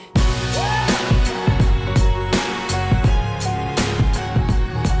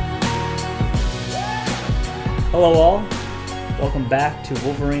Hello all, welcome back to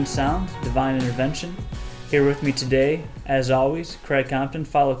Wolverine Sound, Divine Intervention. Here with me today, as always, Craig Compton.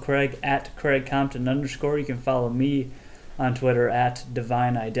 Follow Craig at CraigCompton_. You can follow me on Twitter at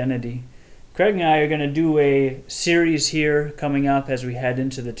Divine Identity. Craig and I are going to do a series here coming up as we head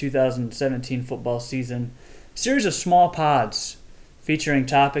into the 2017 football season. A series of small pods featuring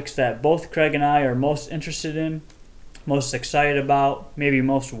topics that both Craig and I are most interested in, most excited about, maybe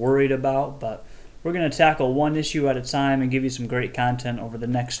most worried about, but we're going to tackle one issue at a time and give you some great content over the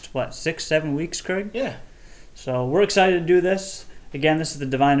next, 6-7 weeks, Craig? Yeah. So we're excited to do this. Again, this is the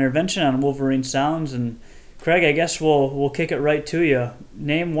Divine Intervention on Wolverine Sounds, and Craig, I guess we'll kick it right to you.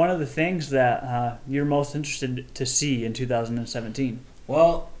 Name one of the things that you're most interested to see in 2017.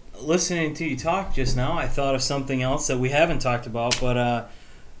 Well, listening to you talk just now, I thought of something else that we haven't talked about, but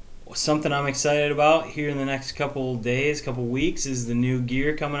something I'm excited about here in the next couple days, couple weeks, is the new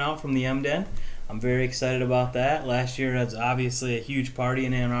gear coming out from the M-Den. I'm very excited about that. Last year was obviously a huge party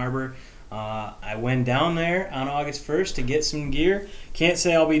in Ann Arbor. I went down there on August 1st to get some gear. Can't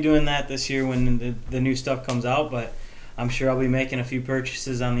say I'll be doing that this year when the new stuff comes out, but I'm sure I'll be making a few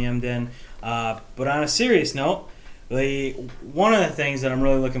purchases on the M-Den. But on a serious note, one of the things that I'm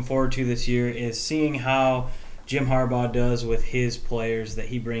really looking forward to this year is seeing how Jim Harbaugh does with his players that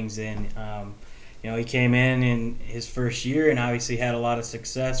he brings in. He came in his first year and obviously had a lot of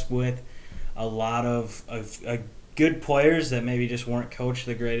success with a lot of good players that maybe just weren't coached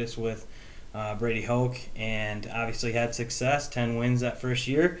the greatest with Brady Hoke, and obviously had success, 10 wins that first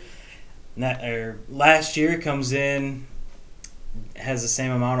year. Last year comes in, has the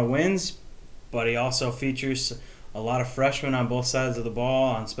same amount of wins, but he also features a lot of freshmen on both sides of the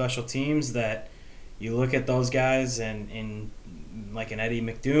ball on special teams that you look at those guys and like an Eddie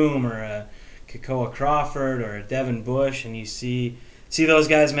McDoom or a Kekoa Crawford or a Devin Bush, and you see those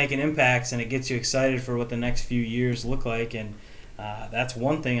guys making impacts, and it gets you excited for what the next few years look like, and that's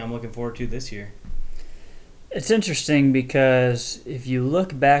one thing I'm looking forward to this year. It's interesting because if you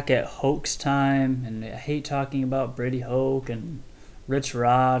look back at Hoke's time, and I hate talking about Brady Hoke and Rich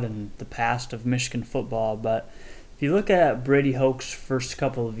Rod and the past of Michigan football, but if you look at Brady Hoke's first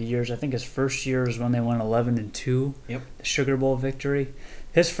couple of years, I think his first year is when they went 11-2, Yep. The Sugar Bowl victory.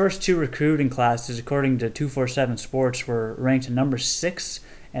 His first two recruiting classes, according to 247 Sports, were ranked number 6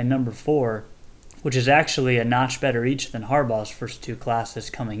 and number 4, which is actually a notch better each than Harbaugh's first two classes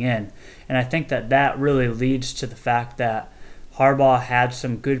coming in. And I think that really leads to the fact that Harbaugh had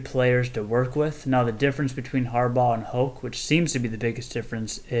some good players to work with. Now, the difference between Harbaugh and Hoke, which seems to be the biggest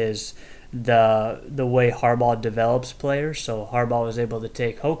difference, is the way Harbaugh develops players. So Harbaugh was able to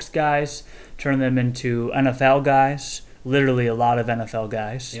take Hoke's guys, turn them into NFL guys, literally a lot of NFL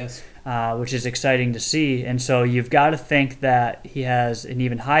guys, Yes. Which is exciting to see. And so you've got to think that he has an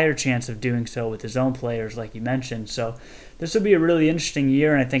even higher chance of doing so with his own players, like you mentioned. So this will be a really interesting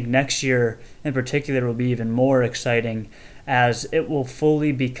year, and I think next year in particular will be even more exciting as it will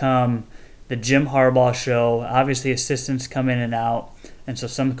fully become the Jim Harbaugh show. Obviously, assistants come in and out, and so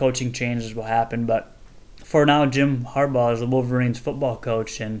some coaching changes will happen. But for now, Jim Harbaugh is the Wolverines football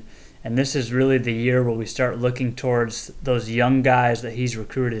coach, and this is really the year where we start looking towards those young guys that he's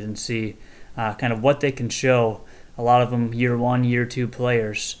recruited and see kind of what they can show, a lot of them year 1, year 2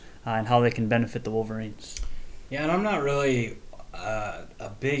 players, and how they can benefit the Wolverines. Yeah, and I'm not really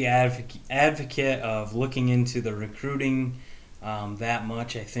a big advocate of looking into the recruiting that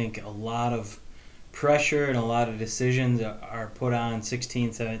much. I think a lot of pressure and a lot of decisions are put on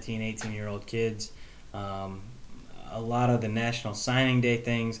 16, 17, 18-year-old kids. A lot of the National Signing Day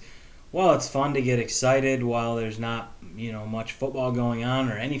things, while it's fun to get excited while there's not much football going on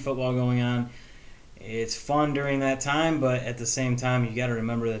or any football going on, it's fun during that time, but at the same time you got to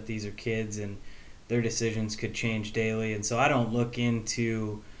remember that these are kids and their decisions could change daily. And so I don't look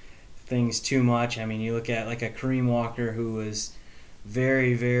into things too much. I mean, you look at like a Kareem Walker, who was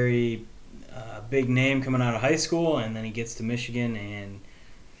very, very big name coming out of high school, and then he gets to Michigan and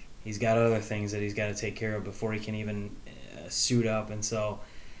he's got other things that he's got to take care of before he can even suit up. And so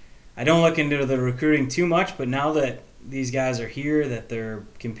I don't look into the recruiting too much, but now that these guys are here, that they're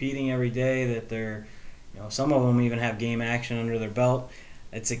competing every day, that they're, some of them even have game action under their belt,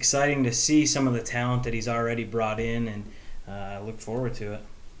 it's exciting to see some of the talent that he's already brought in, and I look forward to it.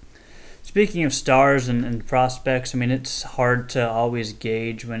 Speaking of stars and prospects, I mean, it's hard to always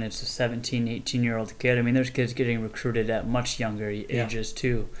gauge when it's a 17, 18-year-old kid. I mean, there's kids getting recruited at much younger ages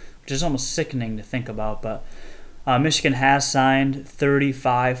too, which is almost sickening to think about, but Michigan has signed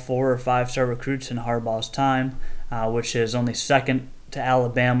 35 4- or 5-star recruits in Harbaugh's time, which is only second to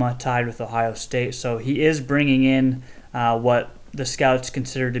Alabama, tied with Ohio State. So he is bringing in what the scouts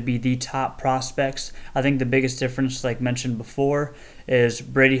consider to be the top prospects. I think the biggest difference, like mentioned before, is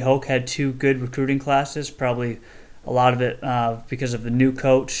Brady Hoke had 2 good recruiting classes, probably a lot of it because of the new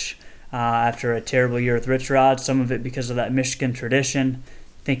coach after a terrible year with Rich Rod, some of it because of that Michigan tradition,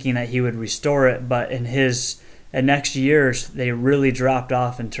 thinking that he would restore it. But in his next years, they really dropped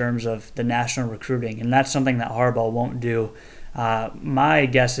off in terms of the national recruiting, and that's something that Harbaugh won't do. My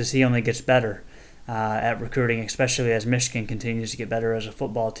guess is he only gets better at recruiting, especially as Michigan continues to get better as a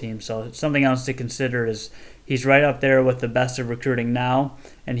football team. So something else to consider is he's right up there with the best of recruiting now,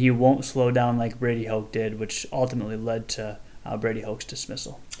 and he won't slow down like Brady Hoke did, which ultimately led to Brady Hoke's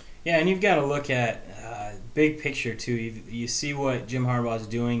dismissal. Yeah, and you've got to look at big picture too. You see what Jim Harbaugh is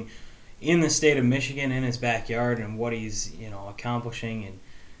doing in the state of Michigan, in his backyard, and what he's accomplishing, and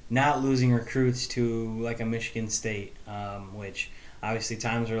not losing recruits to like a Michigan State, which obviously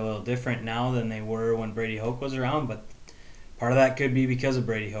times are a little different now than they were when Brady Hoke was around, but part of that could be because of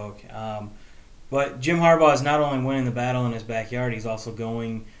Brady Hoke. But Jim Harbaugh is not only winning the battle in his backyard, he's also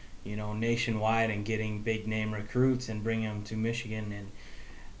going nationwide and getting big name recruits and bringing them to Michigan, and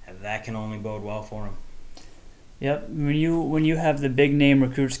that can only bode well for him. Yep, when you have the big name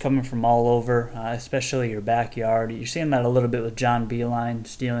recruits coming from all over, especially your backyard, you're seeing that a little bit with John Beilein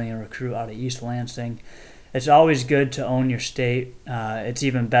stealing a recruit out of East Lansing. It's always good to own your state. It's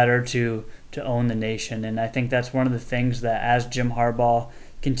even better to own the nation, and I think that's one of the things that as Jim Harbaugh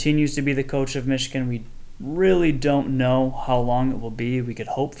continues to be the coach of Michigan, we really don't know how long it will be. We could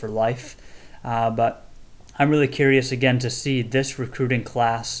hope for life, but I'm really curious again to see this recruiting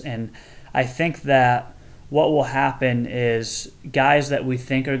class, and I think that what will happen is guys that we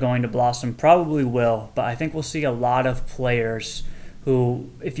think are going to blossom probably will, but I think we'll see a lot of players who,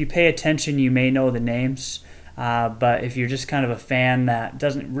 if you pay attention, you may know the names, but if you're just kind of a fan that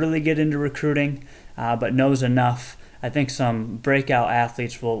doesn't really get into recruiting but knows enough, I think some breakout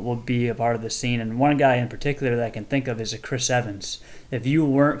athletes will be a part of the scene. And one guy in particular that I can think of is a Chris Evans. If you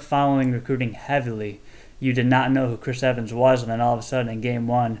weren't following recruiting heavily, you did not know who Chris Evans was, and then all of a sudden in game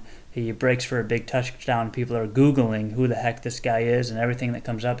 1, he breaks for a big touchdown, and people are Googling who the heck this guy is, and everything that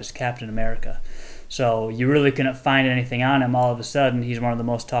comes up is Captain America. So you really couldn't find anything on him. All of a sudden, he's one of the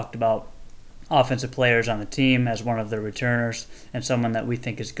most talked about offensive players on the team as one of the returners, and someone that we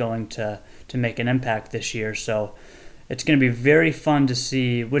think is going to make an impact this year. So it's going to be very fun to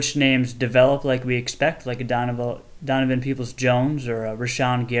see which names develop like we expect, like a Donovan Peoples-Jones or a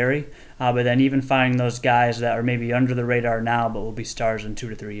Rashawn Gary, but then even finding those guys that are maybe under the radar now but will be stars in 2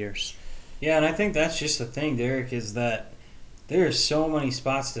 to 3 years. Yeah, and I think that's just the thing, Derek, is that there are so many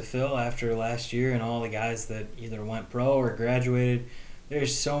spots to fill after last year and all the guys that either went pro or graduated.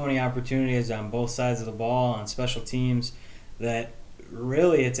 There's so many opportunities on both sides of the ball, on special teams, that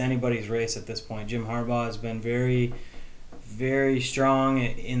really it's anybody's race at this point. Jim Harbaugh has been very, very strong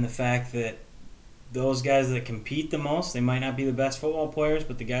in the fact that those guys that compete the most, they might not be the best football players,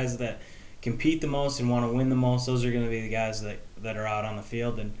 but the guys that compete the most and want to win the most, those are going to be the guys that are out on the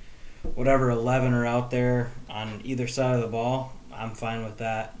field. And whatever 11 are out there on either side of the ball, I'm fine with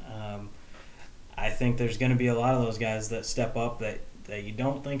that. I think there's going to be a lot of those guys that step up that you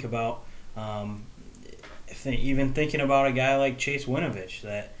don't think about. Even thinking about a guy like Chase Winovich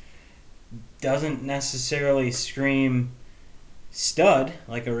that doesn't necessarily scream stud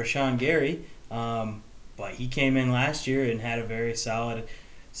like a Rashawn Gary, but he came in last year and had a very solid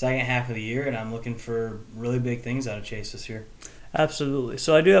second half of the year, and I'm looking for really big things out of Chase this year. Absolutely.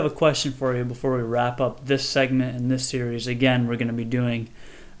 So I do have a question for you before we wrap up this segment in this series. Again, we're going to be doing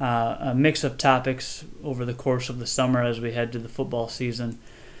a mix of topics over the course of the summer as we head to the football season.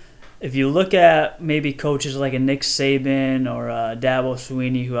 If you look at maybe coaches like a Nick Saban or Dabo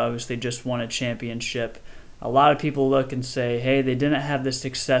Swinney, who obviously just won a championship, a lot of people look and say, hey, they didn't have the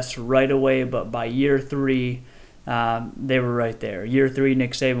success right away, but by year 3, they were right there. Year 3,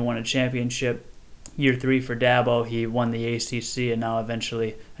 Nick Saban won a championship. Year 3 for Dabo, he won the ACC and now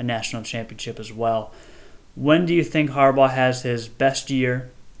eventually a national championship as well. When do you think Harbaugh has his best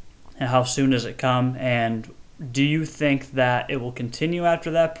year, and how soon does it come? And do you think that it will continue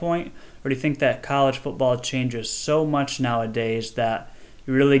after that point, or do you think that college football changes so much nowadays that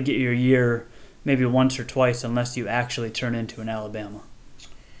you really get your year maybe once or twice unless you actually turn into an Alabama?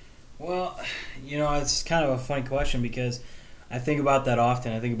 Well, it's kind of a funny question because I think about that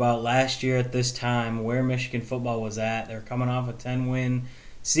often. I think about last year at this time where Michigan football was at. They were coming off a 10-win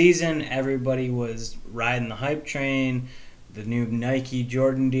season. Everybody was riding the hype train. The new Nike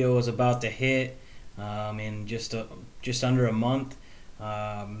Jordan deal was about to hit in just under a month.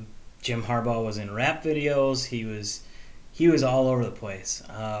 Jim Harbaugh was in rap videos. He was all over the place.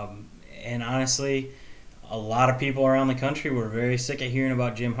 And honestly, a lot of people around the country were very sick of hearing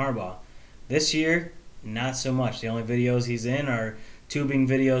about Jim Harbaugh. This year, not so much. The only videos he's in are tubing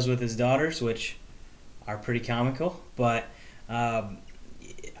videos with his daughters, which are pretty comical. But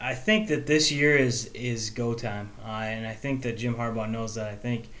I think that this year is go time, and I think that Jim Harbaugh knows that. I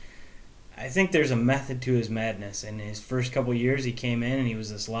think there's a method to his madness. In his first couple years, he came in and he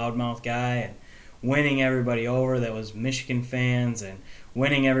was this loudmouth guy and winning everybody over that was Michigan fans and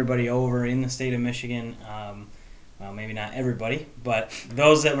winning everybody over in the state of Michigan. Well, maybe not everybody, but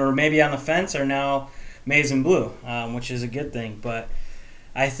those that were maybe on the fence are now maize and blue, which is a good thing. But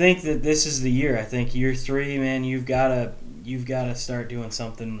I think that this is the year. I think year 3, man, you've got to start doing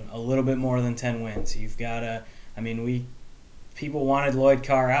something a little bit more than 10 wins. You've got to. I mean, people wanted Lloyd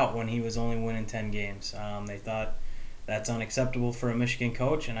Carr out when he was only winning 10 games. They thought that's unacceptable for a Michigan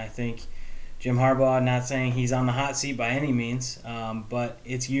coach, and I think Jim Harbaugh, not saying he's on the hot seat by any means, but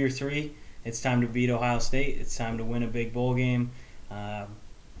it's year 3. It's time to beat Ohio State. It's time to win a big bowl game.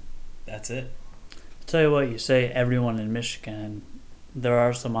 That's it. I'll tell you what, you say everyone in Michigan. There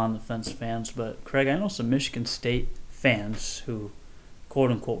are some on-the-fence fans, but, Craig, I know some Michigan State fans who,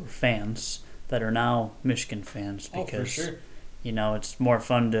 quote-unquote, were fans that are now Michigan fans because, for sure. It's more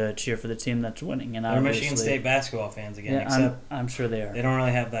fun to cheer for the team that's winning. And they're Michigan State basketball fans again, yeah, except I'm sure they are. They don't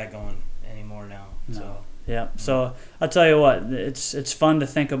really have that going anymore now. No. So. Yeah, so I'll tell you what, it's fun to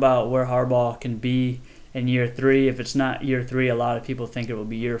think about where Harbaugh can be in year 3. If it's not year 3, a lot of people think it will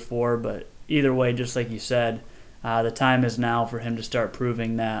be year 4, but either way, just like you said, the time is now for him to start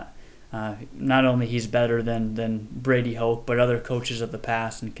proving that not only he's better than Brady Hoke, but other coaches of the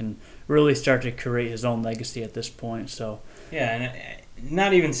past, and can really start to create his own legacy at this point. So yeah, and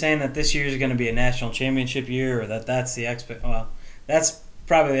not even saying that this year is going to be a national championship year, or that's the that's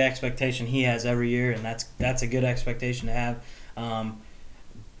probably the expectation he has every year, and that's a good expectation to have.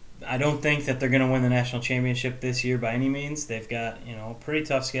 I don't think that they're going to win the national championship this year by any means. They've got a pretty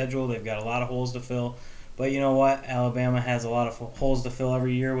tough schedule. They've got a lot of holes to fill. But you know what? Alabama has a lot of holes to fill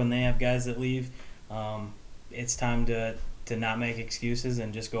every year when they have guys that leave. It's time to not make excuses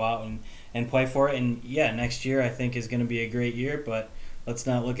and just go out and play for it. And, yeah, next year I think is going to be a great year, but let's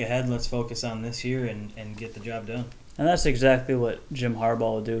not look ahead. Let's focus on this year and get the job done. And that's exactly what Jim Harbaugh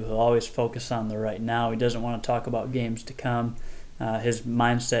will do. He'll always focus on the right now. He doesn't want to talk about games to come. His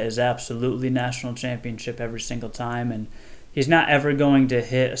mindset is absolutely national championship every single time, and he's not ever going to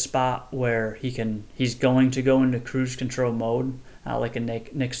hit a spot where he's going to go into cruise control mode like a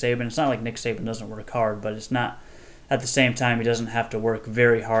Nick Saban. It's not like Nick Saban doesn't work hard, but it's not at the same time he doesn't have to work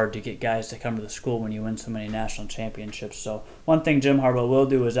very hard to get guys to come to the school when you win so many national championships. So one thing Jim Harbaugh will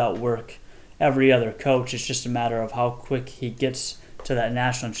do is outwork every other coach. It's just a matter of how quick he gets to that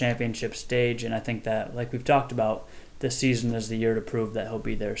national championship stage, and I think that, like we've talked about, this season is the year to prove that he'll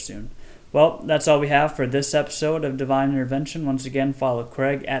be there soon. Well, that's all we have for this episode of Divine Intervention. Once again, follow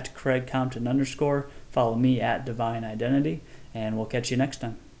Craig at CraigCompton_. Follow me at Divine Identity, and we'll catch you next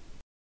time.